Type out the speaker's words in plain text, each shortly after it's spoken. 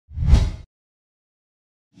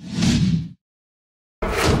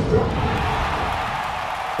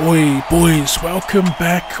Oi boys, welcome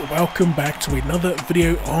back to another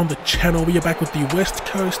video on the channel. We are back with the West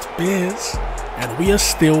Coast Bears and we are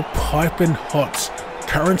still piping hot.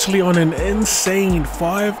 Currently on an insane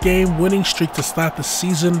 5-game winning streak to start the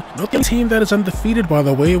season. Not the team that is undefeated, by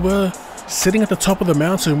the way. We're sitting at the top of the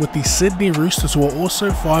mountain with the Sydney Roosters, who are also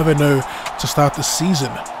 5-0 to start the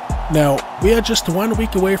season. Now, we are just 1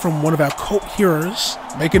 week away from one of our cult heroes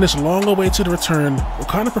making this long awaited return. We're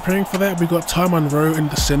kind of preparing for that. We got Ty Munro in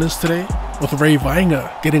the centers today, with Ray Vainga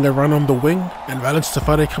getting a run on the wing and Valence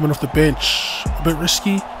Tafade coming off the bench. A bit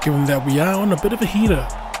risky, given that we are on a bit of a heater.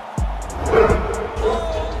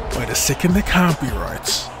 Wait a second, that can't be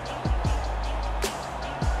right.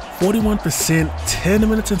 41%, 10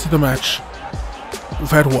 minutes into the match. We've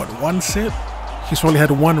had what, one set? He's probably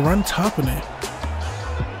had one run Tarpane.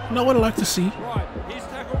 Not what I like to see.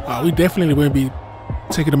 We definitely won't be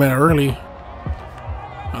taking him out early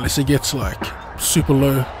unless it gets like super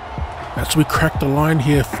low. As we crack the line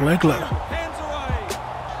here, Flagler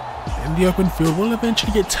in the open field will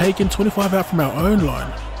eventually get taken 25 out from our own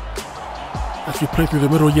line. As we play through the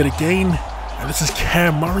middle yet again, and this is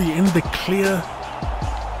Cam Murray in the clear.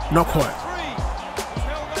 Not quite.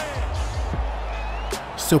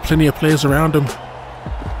 Still plenty of players around him.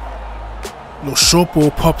 Little short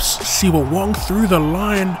ball pops Siwa Wong through the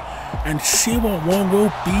line, and Siwa Wong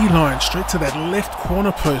will beeline straight to that left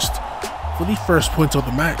corner post for the first point of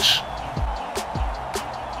the match.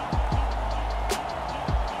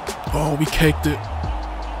 Oh, we caked it.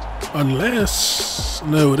 Unless...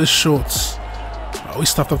 no, it is shorts. Oh, we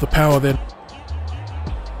stuffed up the power then.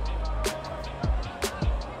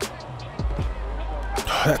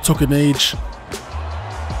 Oh, that took an age.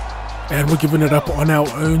 And we're giving it up on our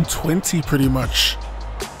own 20 pretty much.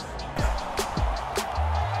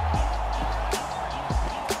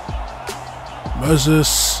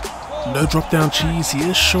 Moses, no drop down cheese, he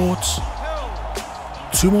is short.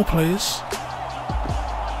 2 more plays.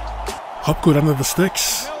 Hopgood under the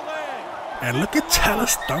sticks. And look at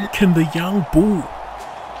Tallis Duncan, the young bull.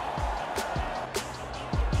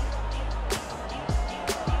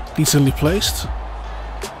 Decently placed.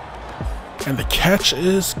 And the catch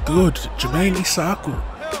is good. Jermaine Isaku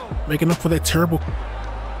making up for that terrible.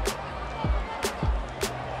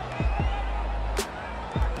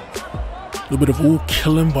 A little bit of all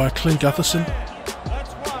killing by Clint Gutherson.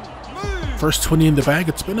 First 20 in the bag.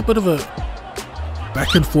 It's been a bit of a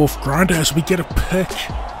back and forth grinder as we get a pick.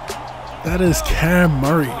 That is Cam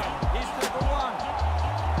Murray.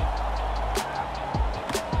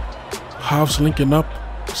 Halves linking up.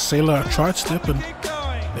 Sailor tried step and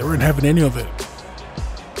they weren't having any of it.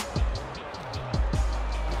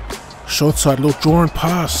 Short side, little draw and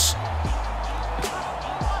pass.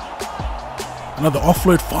 Another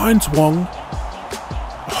offload finds Wong.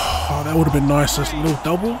 Oh, that would have been nice. A little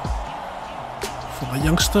double for the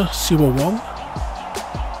youngster, Siwa Wong.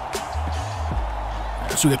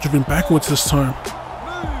 As we get driven backwards this time.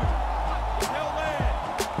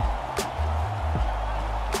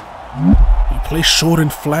 He plays short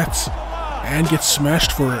and flat and gets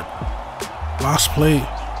smashed for it. Last play.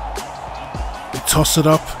 We toss it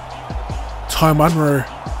up. Ty Munro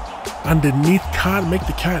underneath, can't make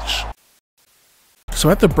the catch. So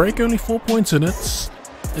at the break, only 4 points in it.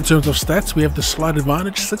 In terms of stats, we have the slight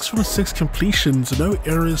advantage. 6 from 6 completions, no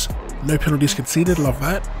errors, no penalties conceded, love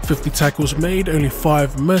that. 50 tackles made, only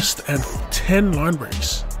 5 missed, and 10 line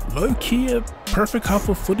breaks. Low key, a perfect half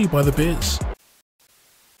of footy by the Bears.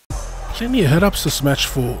 Plenty of hit-ups this match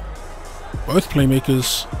for both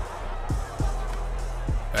playmakers,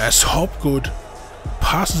 as Hopgood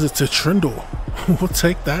passes it to Trindle. We'll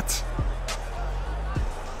take that.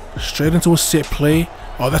 Straight into a set play.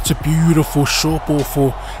 Oh, that's a beautiful short ball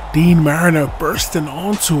for Dean Mariner, bursting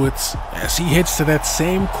onto it as he heads to that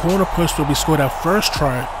same corner post where we scored our first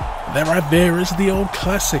try. That right there is the old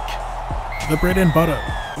classic, the bread and butter.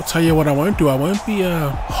 I'll tell you what I won't do. I won't be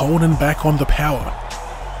holding back on the power.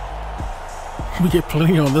 We get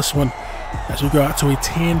plenty on this one as we go out to a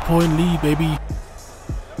 10-point lead, baby.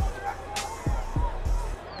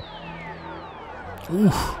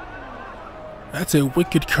 Ooh, that's a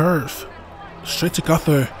wicked curve. Straight to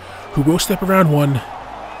Gutho, who will step around one.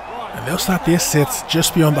 And they'll start their sets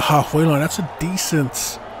just beyond the halfway line. That's a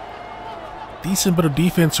decent bit of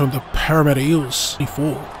defense from the Parramatta Eels.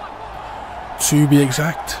 4 to be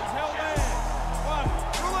exact.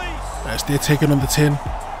 As they're taking on the 10.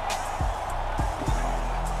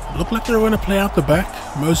 Look like they're going to play out the back.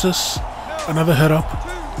 Moses, another head up.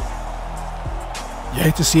 You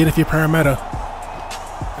hate to see it if you're Parramatta.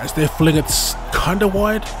 As they fling it kinda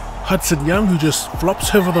wide. Hudson Young, who just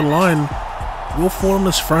flops over the line will fall on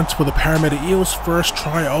his front with the Parramatta Eels' first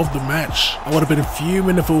try of the match. I would have been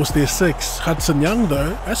fuming if it was their 6th. Hudson Young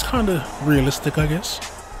though, that's kind of realistic I guess.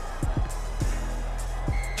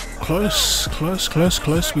 Close.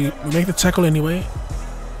 We make the tackle anyway.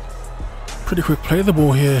 Pretty quick play of the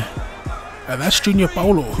ball here. And that's Junior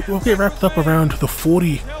Paulo, who will get wrapped up around the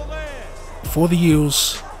 40 for the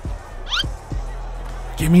Eels.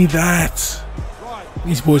 Give me that.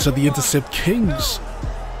 These boys are the intercept kings.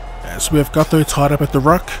 As we have Gutho tied up at the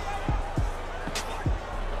ruck.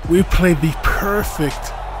 We played the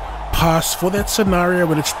perfect pass for that scenario,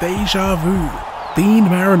 but it's deja vu. Dean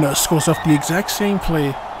Mariner scores off the exact same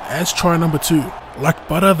play as try number 2. Like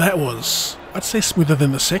butter that was. I'd say smoother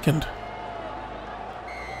than the second.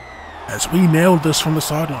 As we nailed this from the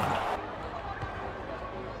sideline.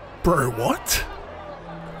 Bro, what?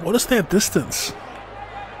 What is that distance?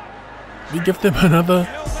 We give them another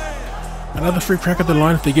free crack at the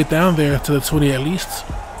line if they get down there to the 20 at least.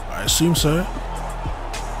 I assume so.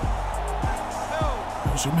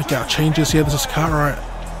 As we make our changes here, this is Cartwright.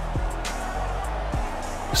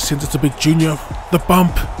 Sends it to Big Junior. The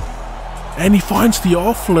bump. And he finds the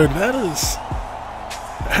offload.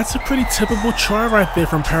 That's a pretty typical try right there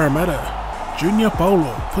from Parramatta. Junior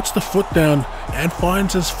Paulo puts the foot down and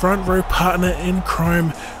finds his front row partner in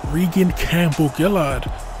crime, Regan Campbell-Gillard,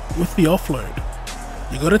 with the offload.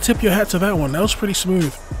 You gotta tip your hat to that one, that was pretty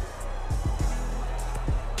smooth.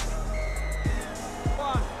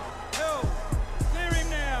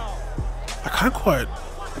 I can't quite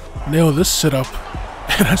nail this setup,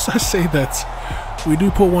 and as I say that, we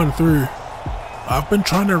do put one through. I've been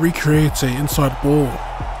trying to recreate an inside ball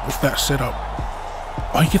with that setup.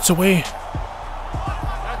 Oh, he gets away.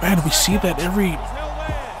 Man, we see that every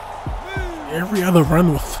other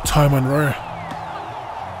run with Ty Monroe.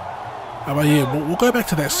 But yeah, we'll go back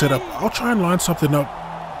to that setup. I'll try and line something up.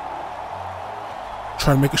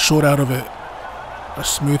 Try and make a short out of it. A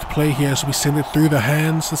smooth play here as we send it through the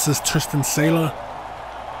hands. This is Tristan Saylor.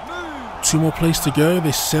 2 more plays to go.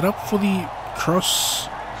 They set up for the cross.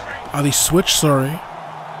 They switch, sorry.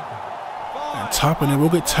 And top, and then we'll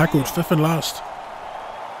get tackled 5th and last.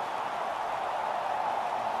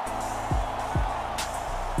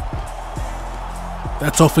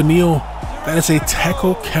 That's off a kneel. That is a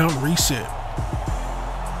tackle count reset.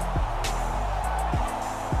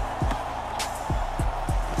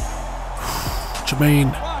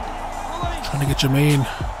 Jermaine. Trying to get Jermaine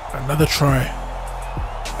another try.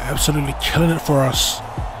 Absolutely killing it for us.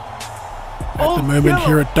 At the moment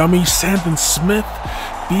here at dummy, Sandon Smith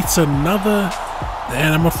beats another.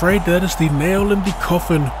 And I'm afraid that is the nail in the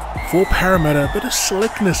coffin for Parramatta. A bit of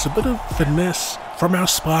slickness, a bit of finesse from our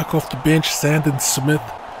spark off the bench, Sandon Smith.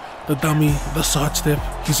 The dummy, the sidestep.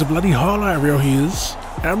 He's a bloody highlight reel, he is.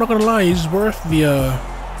 And I'm not gonna lie, he's worth the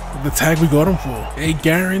tag we got him for. A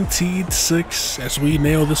guaranteed 6 as we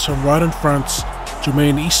nail this from right in front.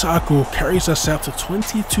 Jermaine Isaako carries us out to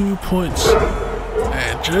 22 points.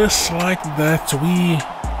 And just like that, we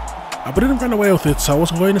didn't run away with it, so I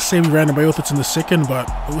was going to say we ran away with it in the second, but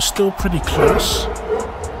it was still pretty close.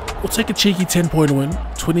 We'll take a cheeky 10-point win,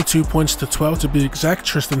 22 points to 12 to be exact.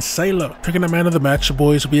 Tristan Saylor picking a man of the match,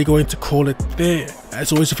 boys. We are going to call it there.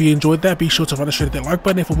 As always, if you enjoyed that, be sure to run straight at that like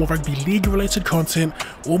button for more rugby league related content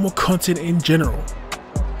or more content in general.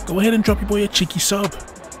 Go ahead and drop your boy a cheeky sub.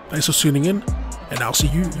 Thanks for tuning in, and I'll see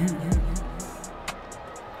you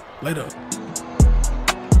later.